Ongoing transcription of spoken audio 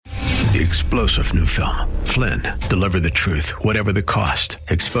The explosive new film, Flynn, deliver the truth, whatever the cost.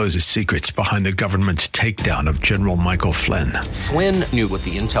 Exposes secrets behind the government's takedown of General Michael Flynn. Flynn knew what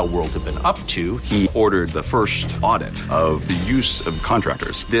the intel world had been up to. He ordered the first audit of the use of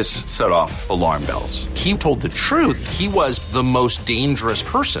contractors. This set off alarm bells. He told the truth. He was the most dangerous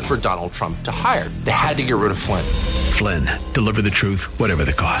person for Donald Trump to hire. They had to get rid of Flynn. Flynn, deliver the truth, whatever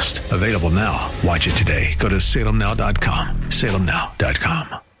the cost. Available now. Watch it today. Go to salemnow.com.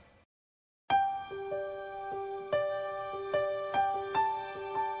 salemnow.com.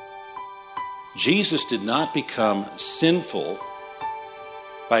 Jesus did not become sinful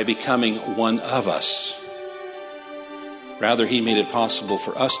by becoming one of us. Rather, he made it possible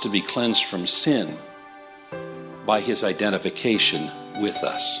for us to be cleansed from sin by his identification with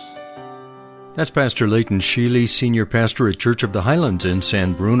us. That's Pastor Leighton Sheely, Senior Pastor at Church of the Highlands in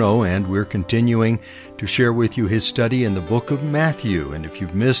San Bruno, and we're continuing to share with you his study in the book of Matthew. And if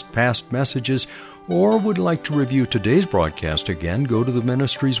you've missed past messages or would like to review today's broadcast again, go to the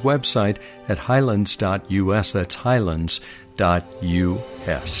ministry's website at highlands.us. That's highlands.us.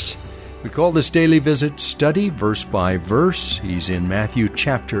 We call this daily visit Study Verse by Verse. He's in Matthew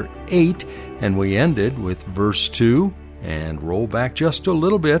chapter 8, and we ended with verse 2, and roll back just a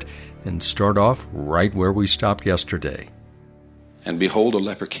little bit and start off right where we stopped yesterday. And behold, a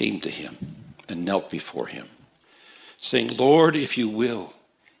leper came to him and knelt before him, saying, Lord, if you will,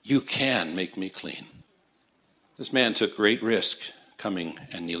 you can make me clean. This man took great risk coming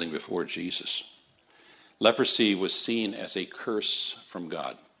and kneeling before Jesus. Leprosy was seen as a curse from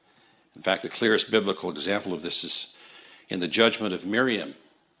God. In fact, the clearest biblical example of this is in the judgment of Miriam,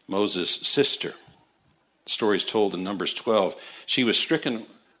 Moses' sister. The story is told in Numbers 12. She was stricken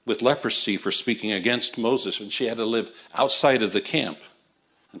with leprosy for speaking against Moses, and she had to live outside of the camp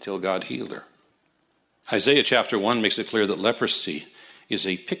until God healed her. Isaiah chapter 1 makes it clear that leprosy is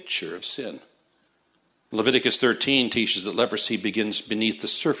a picture of sin. Leviticus 13 teaches that leprosy begins beneath the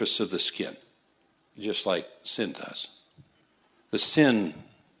surface of the skin, just like sin does. The sin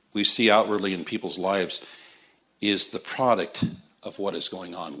we see outwardly in people's lives is the product of what is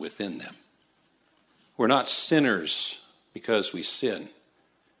going on within them. We're not sinners because we sin.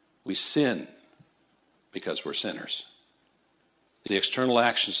 We sin because we're sinners. The external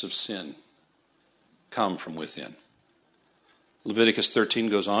actions of sin come from within. Leviticus 13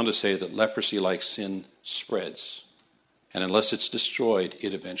 goes on to say that leprosy, like sin, spreads. And unless it's destroyed,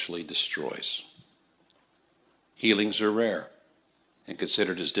 it eventually destroys. Healings are rare and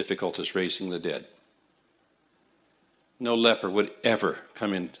considered as difficult as raising the dead. No leper would ever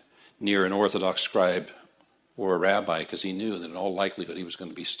come in near an Orthodox scribe or a rabbi because he knew that in all likelihood he was going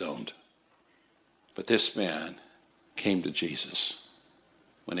to be stoned. But this man came to Jesus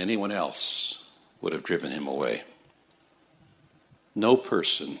when anyone else would have driven him away. No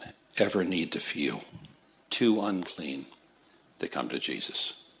person ever need to feel too unclean to come to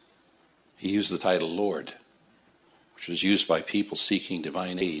Jesus. He used the title Lord, which was used by people seeking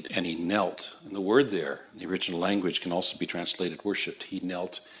divine aid, and he knelt. And the word there, in the original language, can also be translated worshipped. He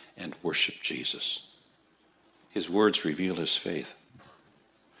knelt and worshipped Jesus. His words reveal his faith.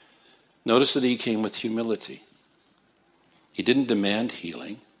 Notice that he came with humility. He didn't demand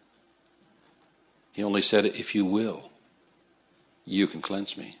healing. He only said, if you will, you can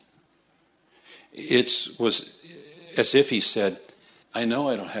cleanse me. It was as if he said, I know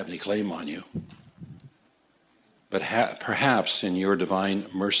I don't have any claim on you, but perhaps in your divine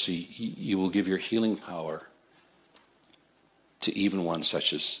mercy, you will give your healing power to even one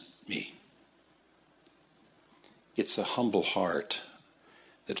such as me. It's a humble heart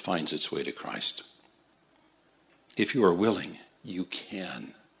that finds its way to Christ. If you are willing, you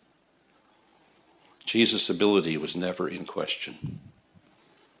can. Jesus' ability was never in question.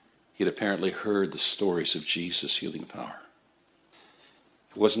 He had apparently heard the stories of Jesus' healing power.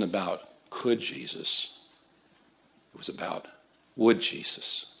 It wasn't about could Jesus. It was about would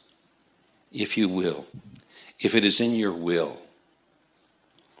Jesus. If you will. If it is in your will.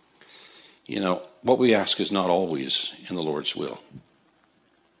 You know, what we ask is not always in the Lord's will.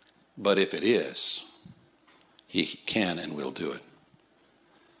 But if it is, he can and will do it.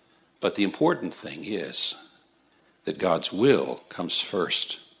 But the important thing is that God's will comes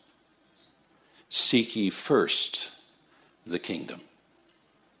first. Seek ye first the kingdom.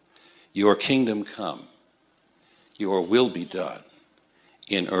 Your kingdom come. Your will be done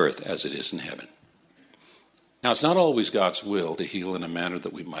in earth as it is in heaven. Now, it's not always God's will to heal in a manner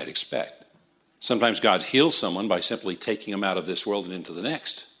that we might expect. Sometimes God heals someone by simply taking them out of this world and into the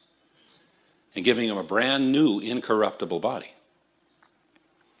next and giving them a brand new incorruptible body.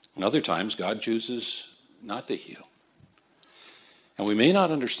 And other times, God chooses not to heal. And we may not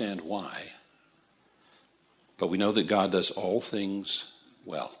understand why, but we know that God does all things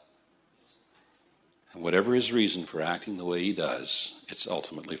well. And whatever his reason for acting the way he does, it's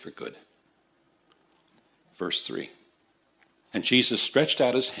ultimately for good. Verse 3. And Jesus stretched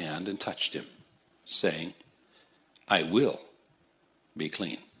out his hand and touched him, saying, I will be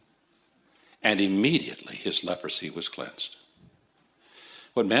clean. And immediately his leprosy was cleansed.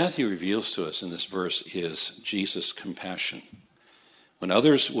 What Matthew reveals to us in this verse is Jesus' compassion. When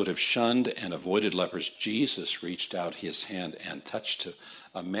others would have shunned and avoided lepers, Jesus reached out his hand and touched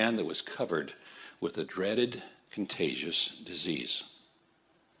a man that was covered with a dreaded, contagious disease.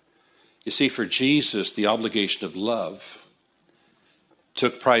 You see, for Jesus, the obligation of love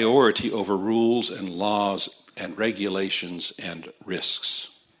took priority over rules and laws and regulations and risks.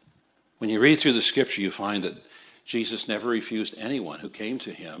 When you read through the scripture, you find that Jesus never refused anyone who came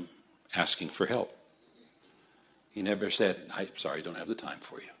to him asking for help. He never said, I'm sorry, I don't have the time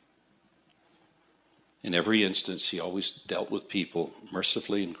for you. In every instance, he always dealt with people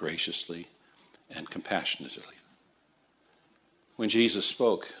mercifully and graciously and compassionately. When Jesus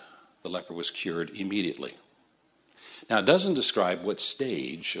spoke, the leper was cured immediately. Now, it doesn't describe what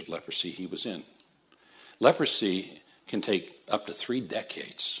stage of leprosy he was in. Leprosy can take up to 3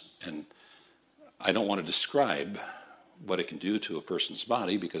 decades, and I don't want to describe what it can do to a person's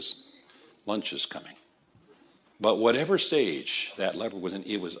body because lunch is coming. But whatever stage that leper was in,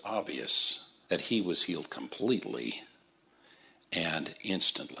 it was obvious that he was healed completely and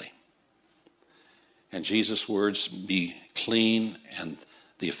instantly. And Jesus' words, be clean, and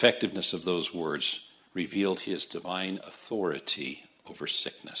the effectiveness of those words revealed his divine authority over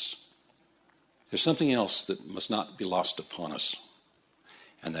sickness. There's something else that must not be lost upon us,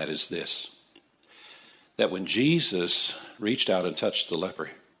 and that is this, that when Jesus reached out and touched the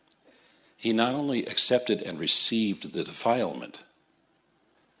leper, he not only accepted and received the defilement,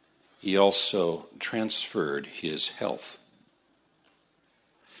 he also transferred his health.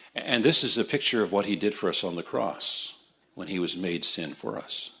 And this is a picture of what he did for us on the cross when he was made sin for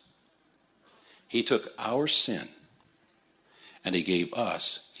us. He took our sin and he gave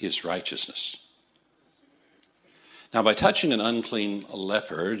us his righteousness. Now, by touching an unclean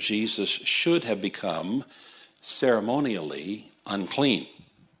leper, Jesus should have become ceremonially unclean.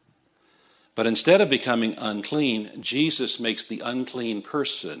 But instead of becoming unclean, Jesus makes the unclean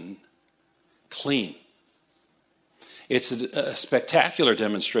person clean. It's a spectacular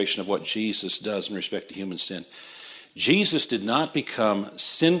demonstration of what Jesus does in respect to human sin. Jesus did not become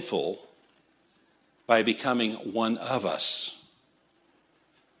sinful by becoming one of us.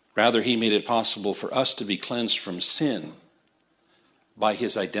 Rather, he made it possible for us to be cleansed from sin by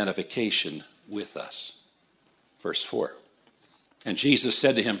his identification with us. Verse 4. And Jesus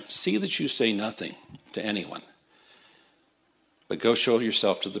said to him, see that you say nothing to anyone, but go show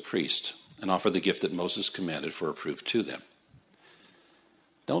yourself to the priest and offer the gift that Moses commanded for a proof to them.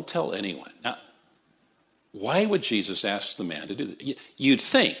 Don't tell anyone. Now, why would Jesus ask the man to do that? You'd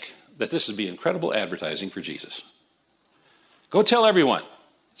think that this would be incredible advertising for Jesus. Go tell everyone.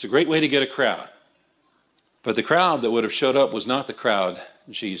 It's a great way to get a crowd. But the crowd that would have showed up was not the crowd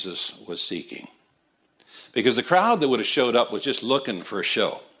Jesus was seeking. Because the crowd that would have showed up was just looking for a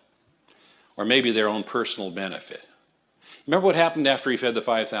show, or maybe their own personal benefit. Remember what happened after he fed the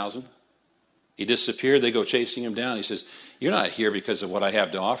 5,000? He disappeared. They go chasing him down. He says, you're not here because of what I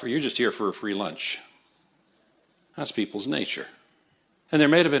have to offer. You're just here for a free lunch. That's people's nature. And there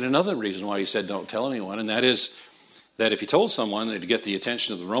may have been another reason why he said don't tell anyone, and that is that if he told someone to get the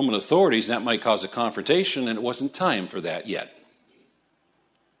attention of the Roman authorities, that might cause a confrontation, and it wasn't time for that yet.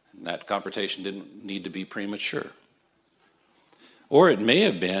 And that confrontation didn't need to be premature. Or it may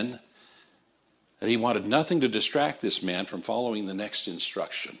have been that he wanted nothing to distract this man from following the next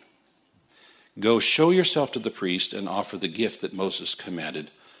instruction. Go show yourself to the priest and offer the gift that Moses commanded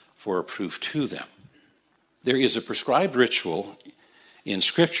for a proof to them. There is a prescribed ritual in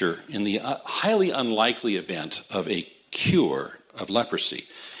Scripture in the highly unlikely event of a cure of leprosy.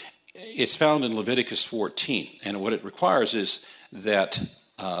 It's found in Leviticus 14, and what it requires is that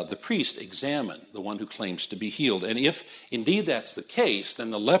the priest examine the one who claims to be healed. And if indeed that's the case, then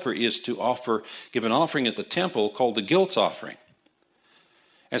the leper is to give an offering at the temple called the guilt offering.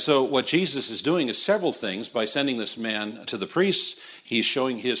 And so what Jesus is doing is several things. By sending this man to the priest, he's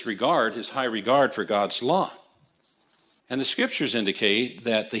showing his high regard for God's law. And the scriptures indicate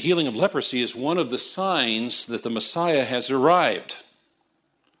that the healing of leprosy is one of the signs that the Messiah has arrived.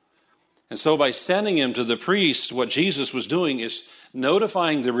 And so by sending him to the priest, what Jesus was doing is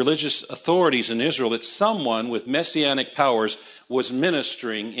notifying the religious authorities in Israel that someone with messianic powers was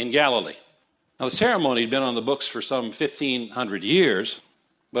ministering in Galilee. Now, the ceremony had been on the books for some 1,500 years,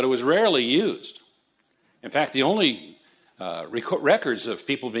 but it was rarely used. In fact, the only records of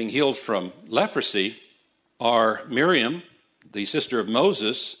people being healed from leprosy are Miriam, the sister of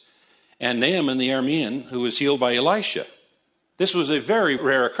Moses, and Naaman the Aramean, who was healed by Elisha. This was a very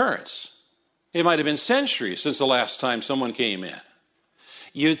rare occurrence. It might have been centuries since the last time someone came in.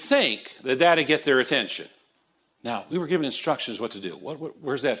 You'd think that that'd get their attention. Now, we were given instructions what to do.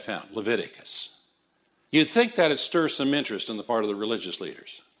 Where's that found? Leviticus. You'd think that'd stir some interest on the part of the religious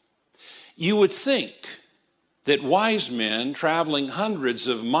leaders. You would think that wise men traveling hundreds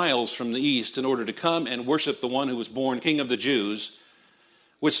of miles from the east in order to come and worship the one who was born King of the Jews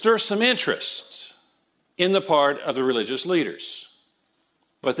would stir some interest in the part of the religious leaders.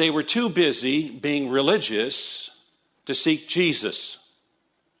 But they were too busy being religious to seek Jesus.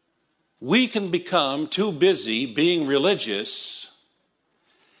 We can become too busy being religious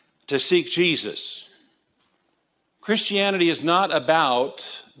to seek Jesus. Christianity is not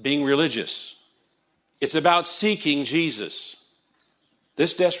about being religious. It's about seeking Jesus.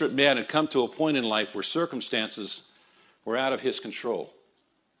 This desperate man had come to a point in life where circumstances were out of his control.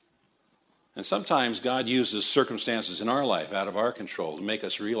 And sometimes God uses circumstances in our life out of our control to make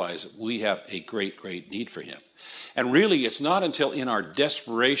us realize that we have a great, great need for him. And really, it's not until in our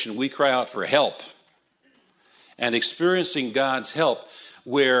desperation we cry out for help and experiencing God's help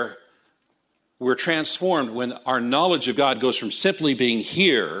where we're transformed, when our knowledge of God goes from simply being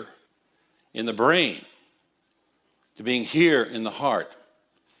here in the brain to being here in the heart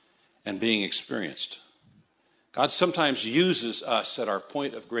and being experienced. God sometimes uses us at our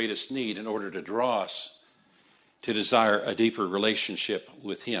point of greatest need in order to draw us to desire a deeper relationship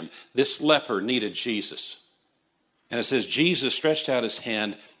with him. This leper needed Jesus. And it says Jesus stretched out his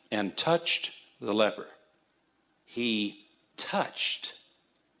hand and touched the leper. He touched.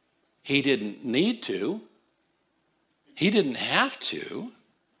 He didn't need to. He didn't have to.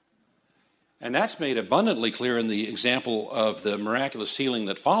 And that's made abundantly clear in the example of the miraculous healing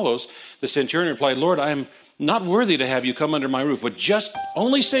that follows. The centurion replied, Lord, I am not worthy to have you come under my roof, but just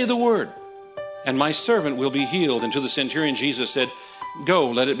only say the word, and my servant will be healed. And to the centurion, Jesus said, go,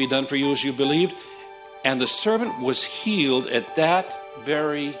 let it be done for you as you believed. And the servant was healed at that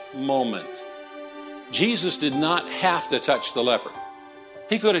very moment. Jesus did not have to touch the leper.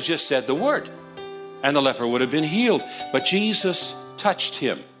 He could have just said the word, and the leper would have been healed. But Jesus touched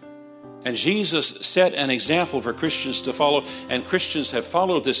him. And Jesus set an example for Christians to follow, and Christians have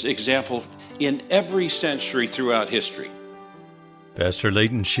followed this example in every century throughout history. Pastor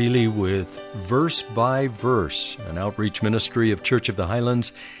Leighton Sheely with Verse by Verse, an outreach ministry of Church of the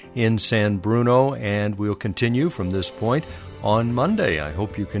Highlands in San Bruno, and we'll continue from this point on Monday. I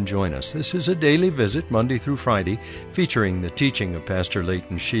hope you can join us. This is a daily visit, Monday through Friday, featuring the teaching of Pastor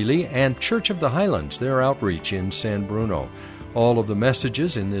Leighton Sheely and Church of the Highlands, their outreach in San Bruno. All of the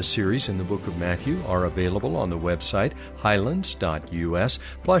messages in this series in the book of Matthew are available on the website highlands.us.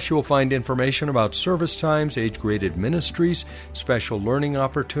 Plus, you'll find information about service times, age-graded ministries, special learning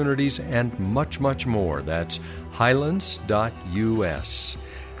opportunities, and much, much more. That's highlands.us.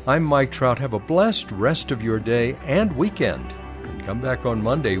 I'm Mike Trout. Have a blessed rest of your day and weekend. And come back on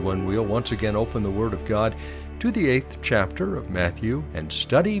Monday when we'll once again open the Word of God to the 8th chapter of Matthew and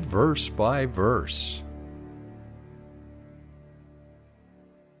study verse by verse.